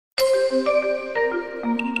Hello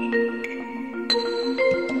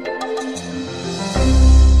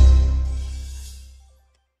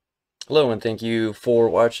and thank you for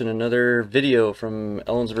watching another video from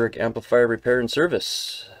Ellensburg Amplifier Repair and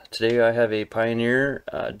Service. Today I have a Pioneer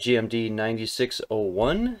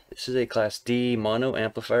GM-D9601. This is a Class D mono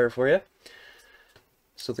amplifier for you.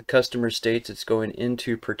 So the customer states it's going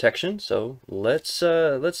into protection. So let's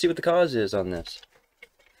see what the cause is on this.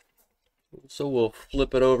 So we'll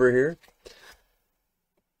flip it over here.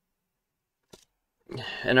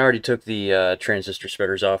 And I already took the transistor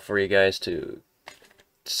spreaders off for you guys to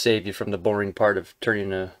save you from the boring part of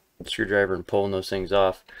turning a screwdriver and pulling those things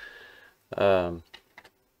off. So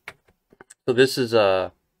this is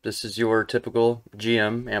your typical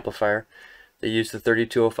GM amplifier. They use the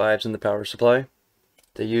 3205s in the power supply.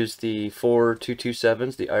 They use the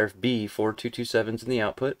 4227s, the IRB 4227s in the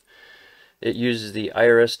output. It uses the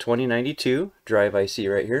IRS 2092 drive IC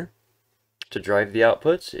right here to drive the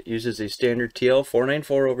outputs. It uses a standard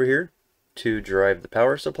TL494 over here to drive the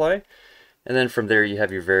power supply. And then from there you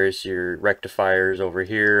have your rectifiers over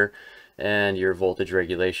here and your voltage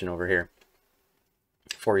regulation over here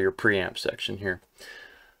for your preamp section here.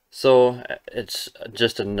 So it's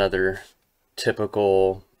just another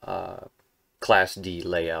typical Class D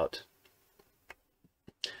layout.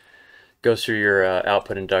 Goes through your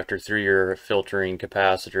output inductor, through your filtering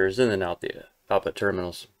capacitors, and then out the output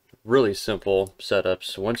terminals. Really simple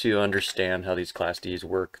setups. Once you understand how these Class Ds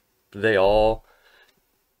work, they all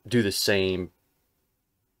do the same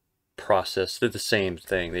process. They're the same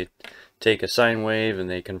thing. They take a sine wave and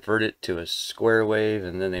they convert it to a square wave,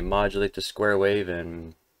 and then they modulate the square wave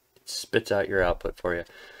and it spits out your output for you.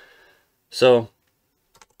 So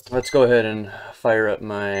let's go ahead and fire up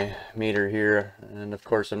my meter here, and of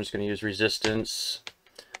course I'm just going to use resistance.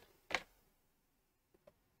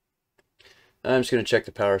 I'm just going to check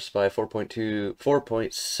the power supply.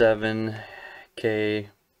 4.7 K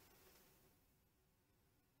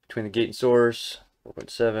between the gate and source.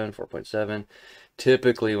 4.7, 4.7.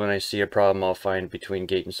 Typically when I see a problem, I'll find between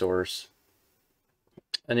gate and source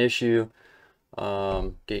an issue.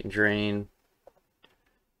 Gate and drain,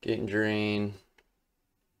 gate and drain,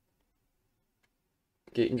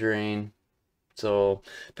 gate and drain. So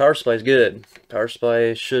power supply is good. Power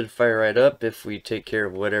supply should fire right up if we take care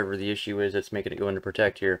of whatever the issue is that's making it go into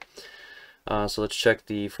protect here. So let's check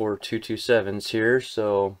the 4227s here.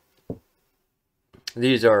 So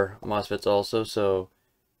these are MOSFETs also, so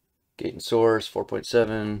gate and source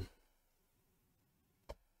 4.7,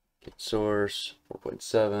 gate source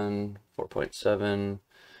 4.7, 4.7,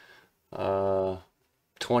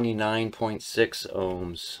 29.6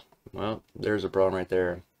 ohms. Well, there's a problem right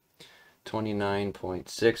there. 29.6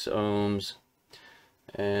 ohms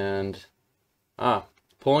and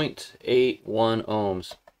 0.81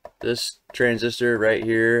 ohms. This transistor right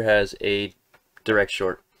here has a direct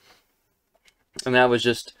short. And that was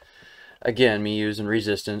just, again, me using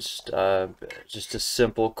resistance. Just a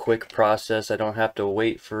simple, quick process. I don't have to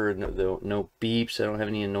wait for no beeps. I don't have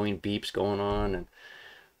any annoying beeps going on. And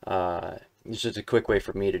it's just a quick way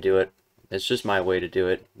for me to do it. It's just my way to do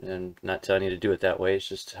it. And not telling you to do it that way. It's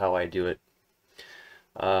just how I do it.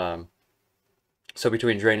 So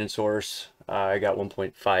between drain and source, I got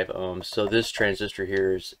 1.5 ohms. So this transistor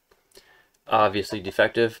here is obviously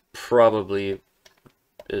defective. Probably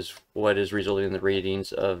is what is resulting in the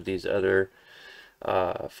readings of these other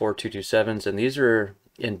 4227s, and these are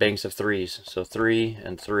in banks of threes, so 3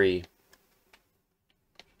 and 3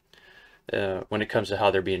 when it comes to how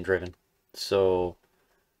they're being driven. So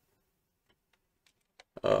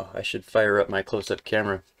I should fire up my close-up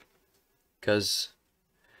camera, because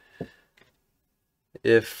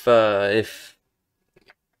if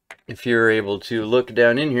you're able to look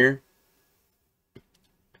down in here,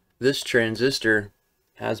 this transistor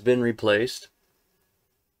has been replaced.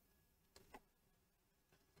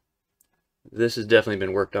 This has definitely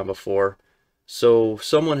been worked on before. So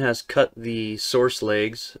someone has cut the source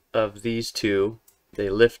legs of these two. They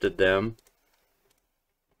lifted them.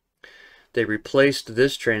 They replaced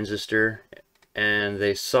this transistor and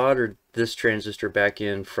they soldered this transistor back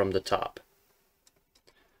in from the top.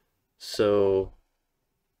 So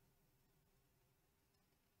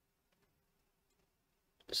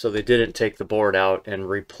they didn't take the board out and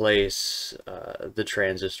replace the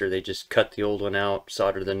transistor. They just cut the old one out,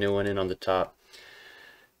 soldered the new one in on the top.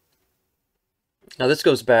 Now this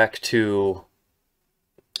goes back to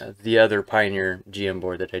the other Pioneer GM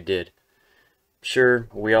board that I did. Sure,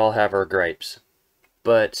 we all have our gripes,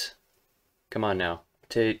 but come on now. It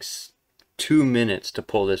takes 2 minutes to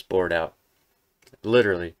pull this board out.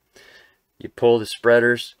 Literally. You pull the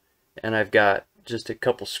spreaders, and I've got just a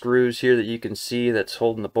couple screws here that you can see that's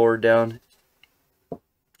holding the board down.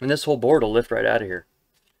 And this whole board will lift right out of here.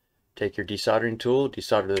 Take your desoldering tool,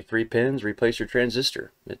 desolder the 3 pins, replace your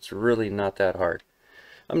transistor. It's really not that hard.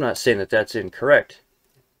 I'm not saying that that's incorrect,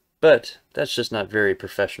 but that's just not very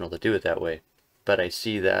professional to do it that way. But I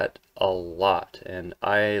see that a lot, and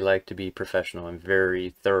I like to be professional. I'm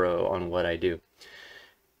very thorough on what I do.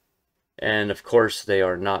 And of course, they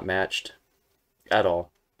are not matched at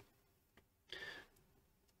all.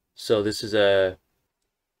 So this is I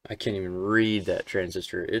can't even read that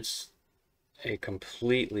transistor. It's a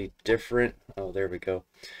completely different, oh, there we go.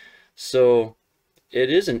 So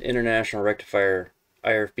it is an international rectifier,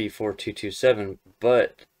 IRFB 4227,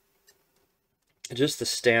 but just the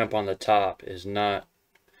stamp on the top is not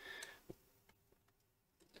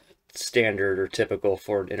standard or typical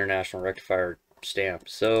for an international rectifier stamp.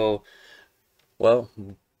 So, well,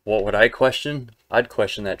 what would I question? I'd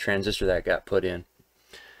question that transistor that got put in.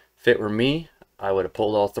 If it were me, I would have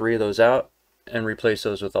pulled all 3 of those out and replaced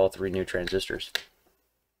those with all 3 new transistors.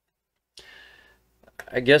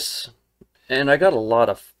 I guess, and I got a lot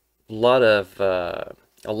of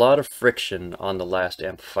friction on the last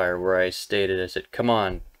amplifier where I stated, I said, "Come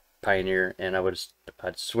on, Pioneer," and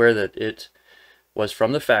I'd swear that it was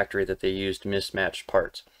from the factory that they used mismatched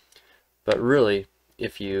parts. But really,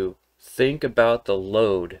 if you think about the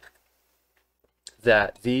load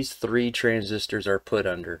that these 3 transistors are put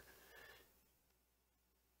under,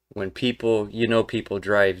 when people, people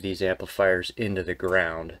drive these amplifiers into the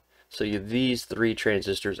ground. So these 3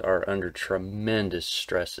 transistors are under tremendous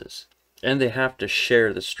stresses, and they have to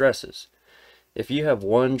share the stresses. If you have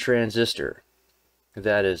one transistor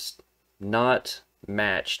that is not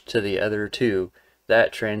matched to the other 2,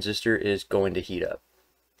 that transistor is going to heat up.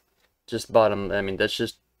 Just bottom, I mean, that's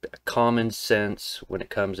just common sense when it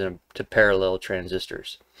comes to parallel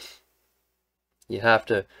transistors. You have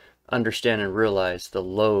to understand and realize the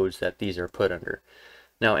loads that these are put under.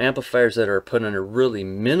 Now, amplifiers that are put under really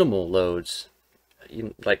minimal loads,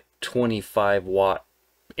 like 25 watt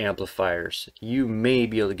amplifiers, you may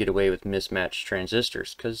be able to get away with mismatched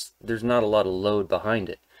transistors because there's not a lot of load behind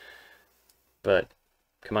it. But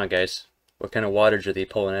come on, guys, what kind of wattage are they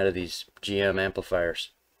pulling out of these GM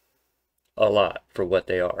amplifiers? A lot for what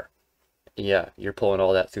they are. Yeah, you're pulling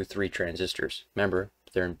all that through 3 transistors. Remember,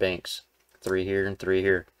 they're in banks. 3 here and 3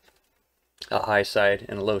 here. A high side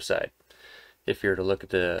and a low side, if you're to look at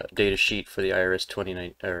the data sheet for the IRS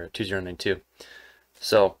 2092.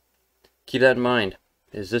 So keep that in mind.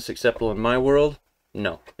 Is this acceptable in my world?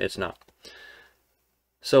 No, it's not.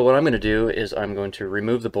 So what I'm going to do is I'm going to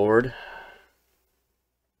remove the board.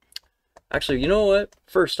 Actually, you know what?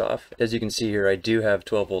 First off, as you can see here, I do have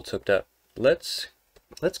 12 volts hooked up. Let's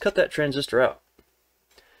cut that transistor out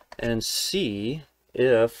and see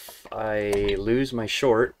if I lose my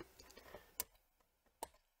short.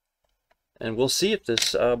 And we'll see if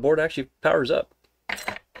this board actually powers up.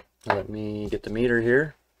 Let me get the meter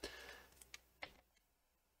here.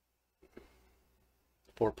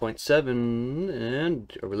 4.7,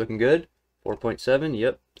 and are we looking good? 4.7,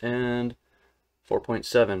 yep, and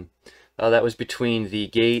 4.7. That was between the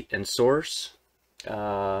gate and source.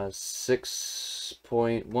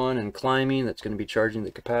 6.1 and climbing, that's going to be charging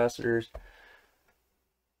the capacitors.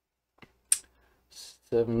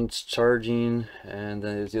 7's charging, and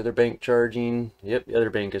then there's the other bank charging. Yep, the other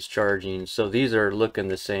bank is charging. So these are looking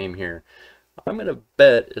the same here. I'm going to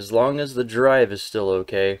bet as long as the drive is still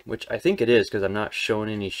okay, which I think it is because I'm not showing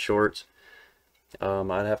any shorts.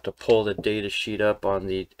 I'd have to pull the data sheet up on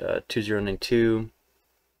the 2092,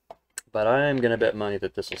 but I'm going to bet money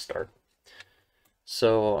that this will start.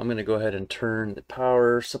 So I'm going to go ahead and turn the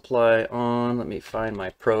power supply on. Let me find my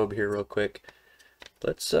probe here real quick.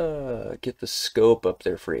 Let's get the scope up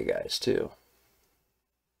there for you guys too.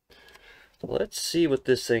 Let's see what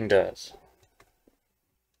this thing does.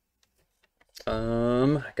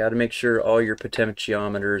 Got to make sure all your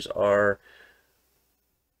potentiometers are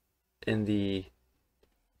in the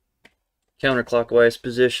counterclockwise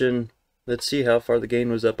position. Let's see how far the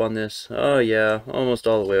gain was up on this. Oh yeah, almost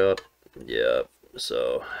all the way up. Yeah,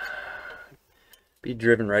 so be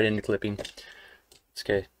driven right into clipping. It's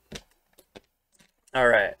okay. All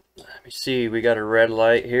right, let me see. We got a red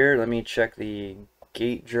light here. Let me check the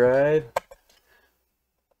gate drive.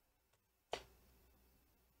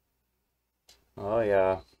 Oh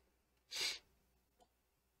yeah.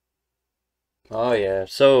 Oh yeah.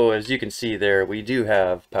 So as you can see there, we do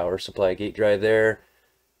have power supply gate drive there.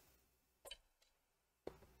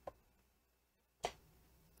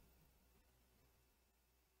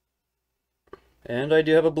 And I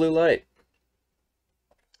do have a blue light.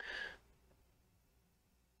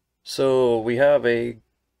 So we have a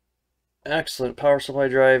excellent power supply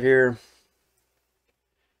drive here,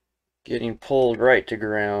 getting pulled right to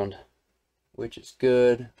ground, which is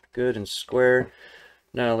good and square.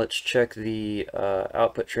 Now let's check the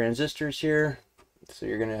output transistors here. So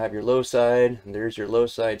you're going to have your low side, and there's your low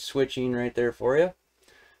side switching right there for you.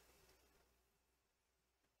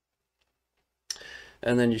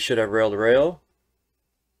 And then you should have rail to rail.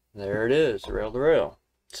 There it is, rail to rail.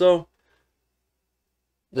 So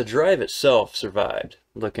the drive itself survived,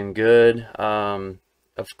 looking good.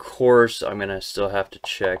 Of course, I'm going to still have to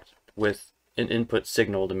check with an input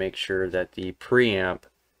signal to make sure that the preamp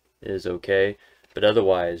is okay, but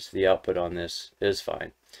otherwise the output on this is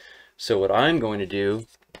fine. So what I'm going to do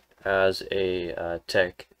as a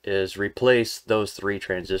tech is replace those 3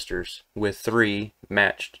 transistors with 3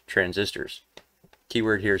 matched transistors.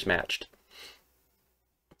 Keyword here is matched,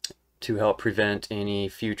 to help prevent any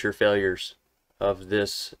future failures of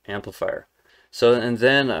this amplifier. So, and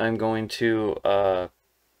then I'm going to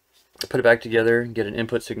put it back together, get an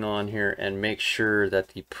input signal on here, and make sure that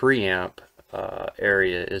the preamp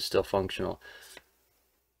area is still functional.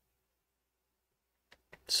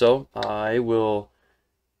 So I will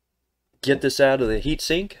get this out of the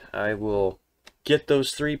heatsink. I will get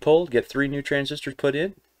those 3 pulled, get 3 new transistors put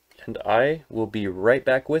in, and I will be right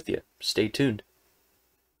back with you. Stay tuned.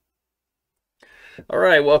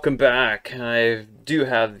 Alright, welcome back. I do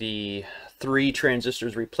have the 3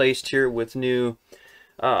 transistors replaced here with new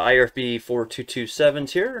IRB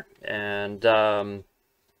 4227s here, and oh,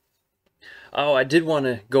 I did want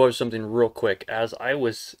to go over something real quick. As I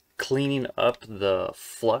was cleaning up the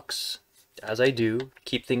flux, as I do,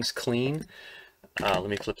 keep things clean. Let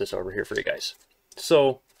me flip this over here for you guys.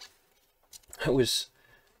 So this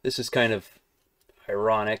is kind of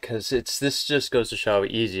ironic because this just goes to show how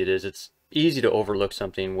easy it is. It's easy to overlook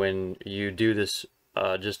something when you do this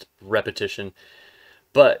just repetition.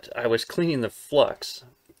 But I was cleaning the flux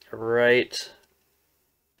right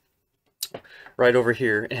over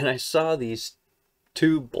here, and I saw these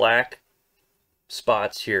 2 black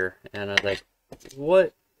spots here, and I was like,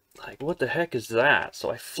 what the heck is that?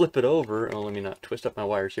 So I flip it over. Oh, let me not twist up my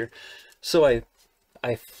wires here. So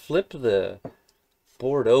I flip the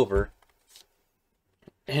board over,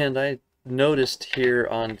 and I noticed here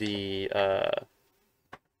on the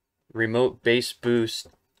remote bass boost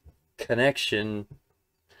connection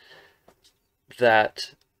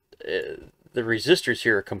that the resistors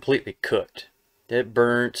here are completely cooked. It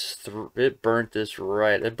burnt the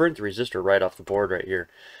resistor right off the board right here.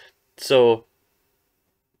 So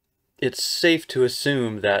it's safe to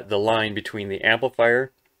assume that the line between the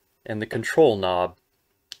amplifier and the control knob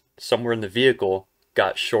somewhere in the vehicle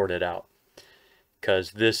got shorted out,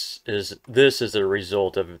 because this is a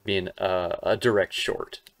result of being a direct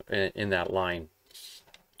short in that line.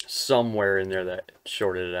 Somewhere in there that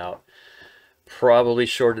shorted it out. Probably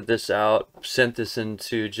shorted this out, sent this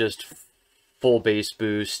into just full bass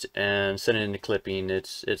boost, and sent it into clipping.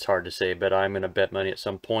 It's hard to say, but I'm going to bet money at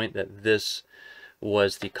some point that this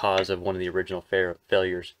was the cause of one of the original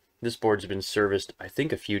failures. This board's been serviced, I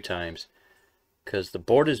think, a few times, because the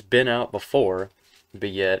board has been out before, but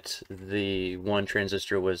yet the one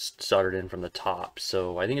transistor was soldered in from the top.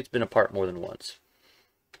 So I think it's been apart more than once.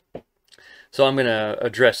 So I'm going to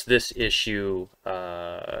address this issue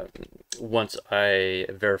once I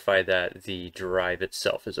verify that the drive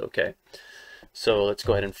itself is okay. So let's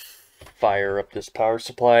go ahead and fire up this power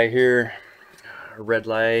supply here. Red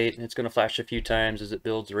light. It's going to flash a few times as it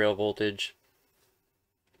builds rail voltage,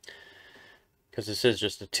 because this is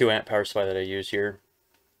just a 2 amp power supply that I use here.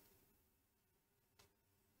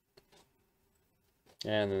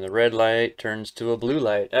 And then the red light turns to a blue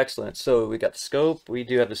light. Excellent. So we got the scope. We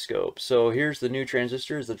do have the scope. So here's the new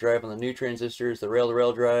transistors, the drive on the new transistors, the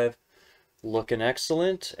rail-to-rail drive, looking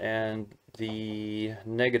excellent. And the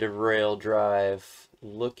negative rail drive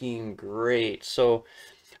looking great. So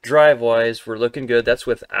drive-wise, we're looking good. That's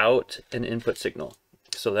without an input signal.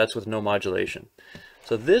 So that's with no modulation.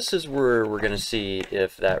 So this is where we're going to see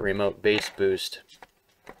if that remote bass boost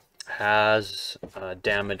has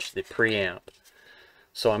damaged the preamp.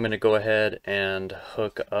 So I'm going to go ahead and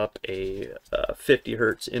hook up a 50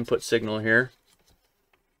 hertz input signal here.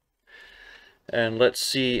 And let's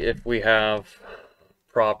see if we have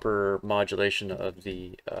proper modulation of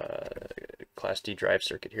the Class D drive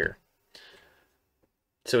circuit here.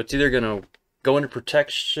 So it's either going to go into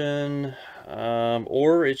protection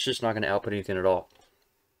or it's just not going to output anything at all.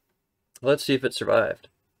 Let's see if it survived.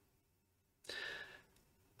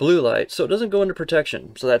 Blue light, so it doesn't go into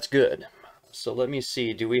protection, so that's good. So let me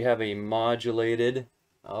see, do we have a modulated?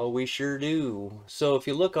 Oh, we sure do. So if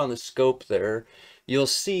you look on the scope there, you'll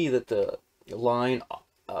see that the line,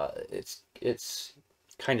 it's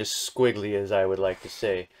kind of squiggly, as I would like to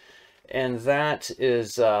say. And that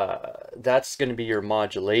is that's going to be your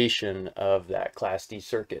modulation of that Class D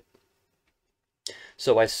circuit.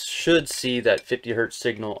 So I should see that 50 hertz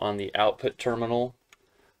signal on the output terminal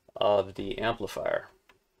of the amplifier.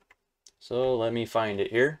 So let me find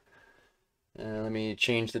it here. Let me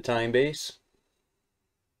change the time base.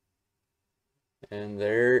 And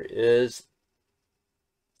there's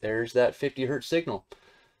that 50 hertz signal.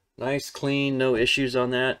 Nice, clean, no issues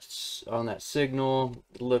on that signal.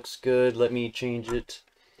 It looks good. Let me change it.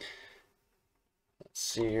 Let's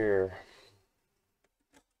see here.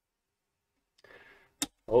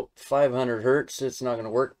 Oh, 500 hertz. It's not going to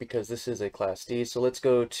work because this is a Class D. So let's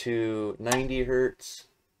go to 90 hertz,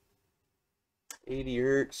 80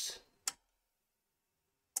 hertz.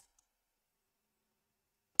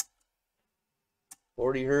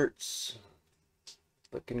 $40 hertz.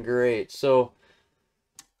 Looking great. So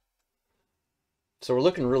we're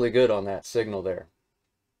looking really good on that signal there.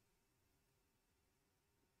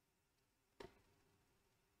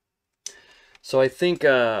 So I think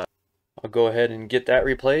I'll go ahead and get that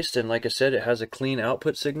replaced, and like I said, it has a clean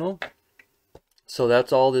output signal. So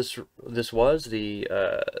that's all this was. The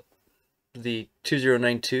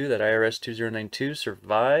 2092, that IRS 2092,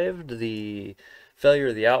 survived the failure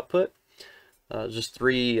of the output. Just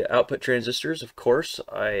 3 output transistors, of course.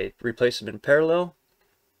 I replaced them in parallel.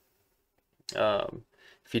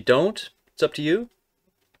 If you don't, it's up to you.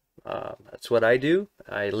 That's what I do.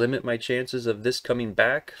 I limit my chances of this coming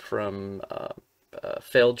back from a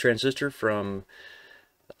failed transistor from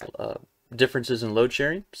differences in load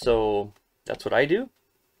sharing. So that's what I do.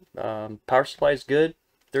 Power supply is good,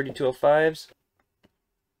 3205s.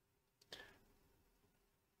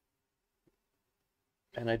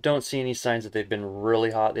 And I don't see any signs that they've been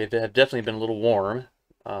really hot. They have definitely been a little warm.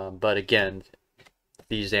 But again,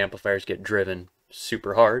 these amplifiers get driven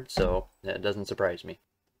super hard, so that doesn't surprise me.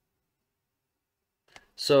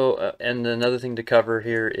 So, and another thing to cover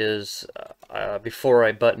here is before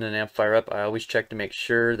I button an amplifier up, I always check to make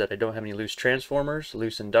sure that I don't have any loose transformers,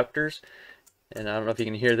 loose inductors. And I don't know if you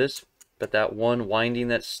can hear this, but that one winding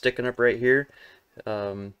that's sticking up right here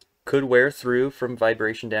could wear through from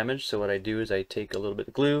vibration damage. So what I do is I take a little bit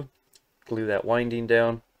of glue that winding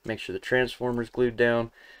down, make sure the transformer is glued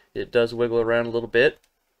down. It does wiggle around a little bit,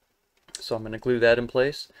 so I'm going to glue that in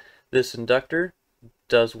place. This inductor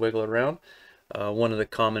does wiggle around. One of the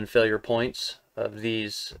common failure points of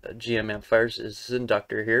these GM amplifiers is this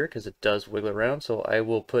inductor here, because it does wiggle around. So I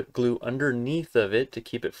will put glue underneath of it to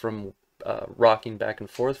keep it from rocking back and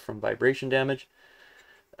forth from vibration damage.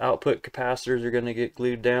 Output capacitors are going to get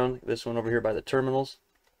glued down. This one over here by the terminals.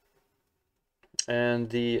 And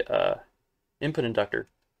the input inductor.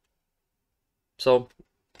 So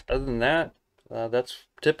other than that, that's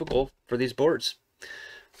typical for these boards.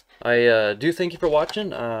 I do thank you for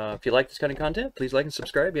watching. If you like this kind of content, please like and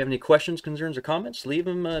subscribe. If you have any questions, concerns, or comments, leave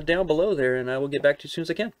them down below there, and I will get back to you as soon as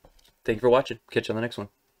I can. Thank you for watching. Catch you on the next one.